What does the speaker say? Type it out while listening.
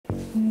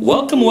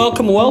Welcome,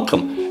 welcome,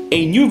 welcome!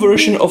 A new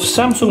version of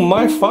Samsung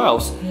My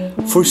Files.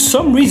 For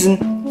some reason,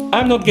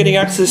 I'm not getting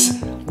access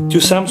to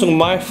Samsung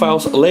My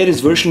Files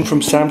latest version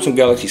from Samsung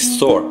Galaxy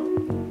Store.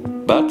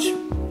 But,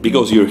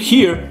 because you're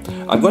here,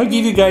 I'm gonna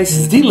give you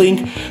guys the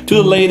link to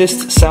the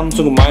latest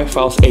Samsung My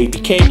Files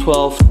APK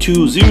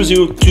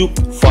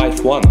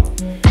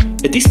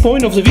 12.2.0.251. At this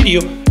point of the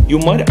video, you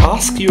might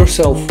ask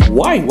yourself,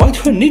 why do I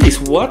need this?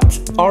 What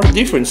are the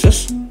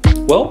differences?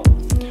 Well,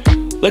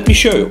 let me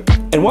show you.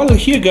 And while you're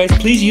here guys,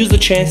 please use the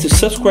chance to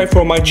subscribe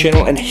for my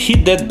channel and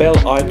hit that bell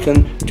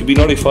icon to be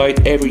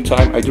notified every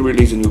time I do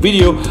release a new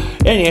video.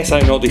 And yes,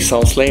 I know this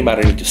sounds lame, but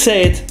I need to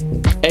say it.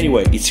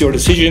 Anyway, it's your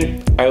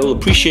decision. I will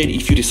appreciate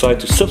if you decide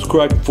to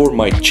subscribe for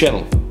my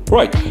channel.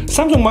 Right,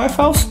 Samsung My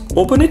Files,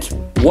 open it.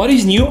 What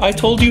is new? I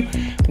told you,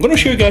 I'm gonna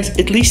show you guys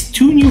at least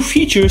 2 new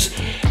features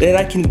that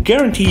I can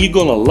guarantee you're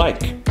gonna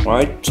like.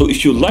 Right, so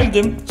if you like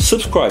them,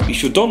 subscribe.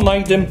 If you don't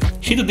like them,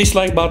 hit the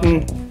dislike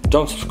button.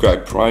 Don't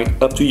subscribe, right?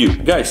 Up to you.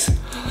 Guys,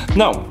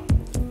 now,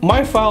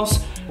 My Files,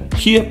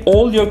 here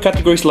all your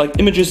categories like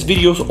images,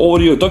 videos,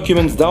 audio,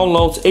 documents,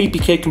 downloads,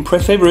 APK,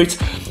 compressed favorites.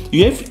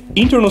 You have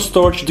internal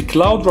storage, the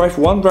cloud drive,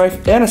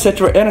 OneDrive, and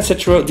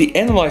etc, the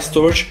analyzed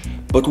storage.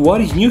 But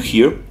what is new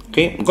here?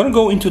 Okay, I'm gonna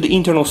go into the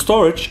internal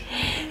storage.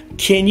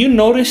 Can you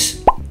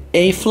notice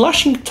a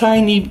flashing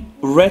tiny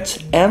red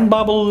end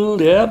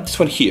bubble? Yeah, this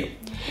one here.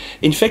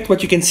 In fact,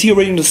 what you can see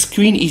already on the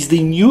screen is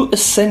the new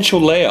essential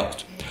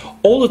layout.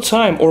 All the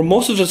time, or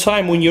most of the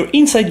time, when you're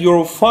inside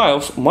your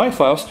files, My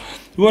Files,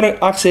 you want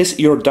to access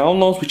your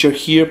downloads, which are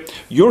here,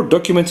 your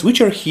documents,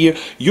 which are here,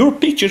 your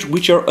pictures,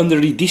 which are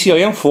under the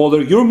DCIM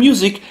folder, your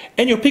music,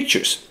 and your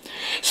pictures.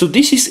 So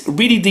this is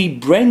really the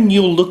brand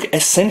new look,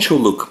 essential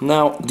look.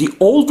 Now, the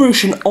old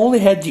version only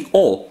had the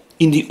all.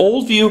 In the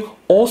old view,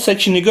 all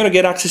section, you're gonna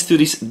get access to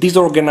this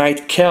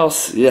disorganized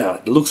chaos. Yeah,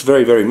 it looks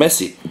very, very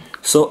messy.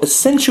 So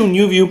Essential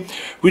New View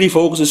really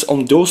focuses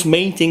on those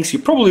main things you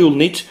probably will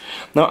need.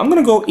 Now I'm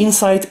gonna go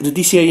inside the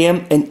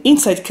DCIM and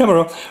inside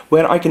camera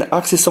where I can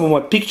access some of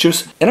my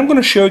pictures, and I'm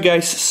gonna show you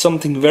guys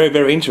something very,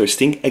 very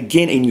interesting,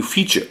 again a new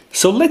feature.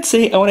 So let's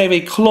say I wanna have a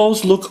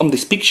close look on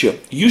this picture.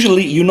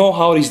 Usually you know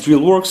how this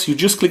drill works, you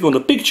just click on the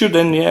picture,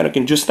 then yeah, you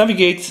can just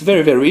navigate, it's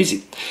very, very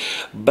easy.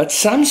 But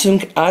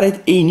Samsung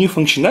added a new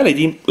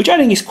functionality which I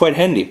think is quite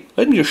handy.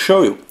 Let me just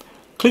show you.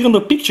 Click on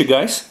the picture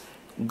guys,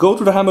 go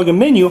to the hamburger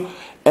menu,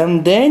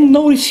 and then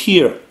notice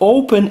here,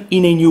 open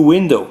in a new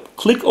window.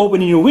 Click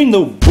open in your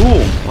window,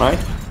 boom, right?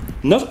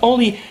 Not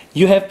only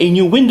you have a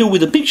new window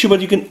with a picture,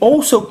 but you can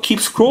also keep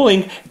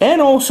scrolling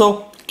and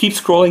also keep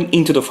scrolling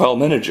into the file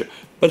manager.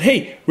 But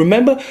hey,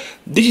 remember,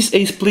 this is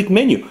a split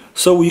menu.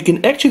 So you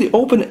can actually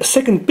open a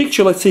second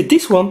picture, let's say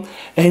this one,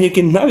 and you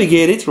can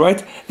navigate it,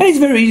 right? And it's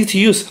very easy to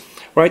use.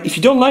 Right, if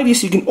you don't like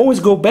this, you can always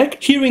go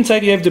back. Here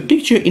inside you have the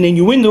picture in a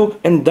new window,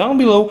 and down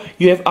below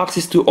you have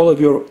access to all of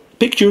your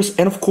pictures,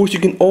 and of course you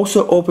can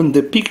also open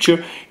the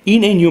picture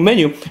in a new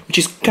menu, which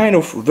is kind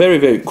of very,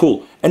 very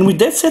cool. And with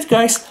that said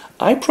guys,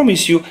 I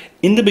promise you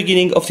in the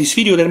beginning of this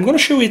video that I'm gonna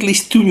show you at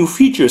least 2 new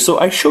features. So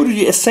I showed you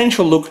the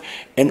essential look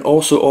and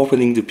also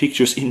opening the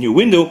pictures in your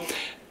window.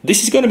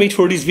 This is gonna be it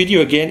for this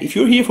video. Again, if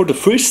you're here for the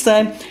first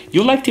time,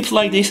 you like tips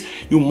like this,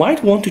 you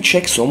might want to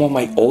check some of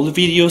my old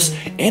videos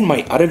and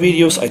my other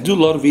videos. I do a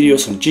lot of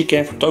videos on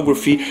Gcam,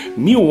 photography,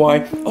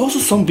 MIUI, also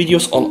some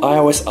videos on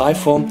iOS,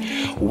 iPhone,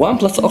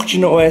 OnePlus,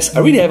 Oxygen OS.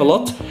 I really have a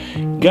lot.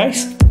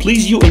 Guys,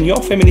 please you and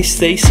your family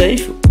stay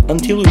safe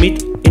until we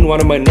meet in one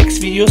of my next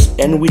videos.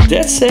 And with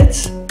that said,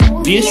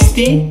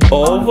 VST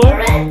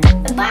over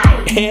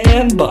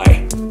and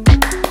bye.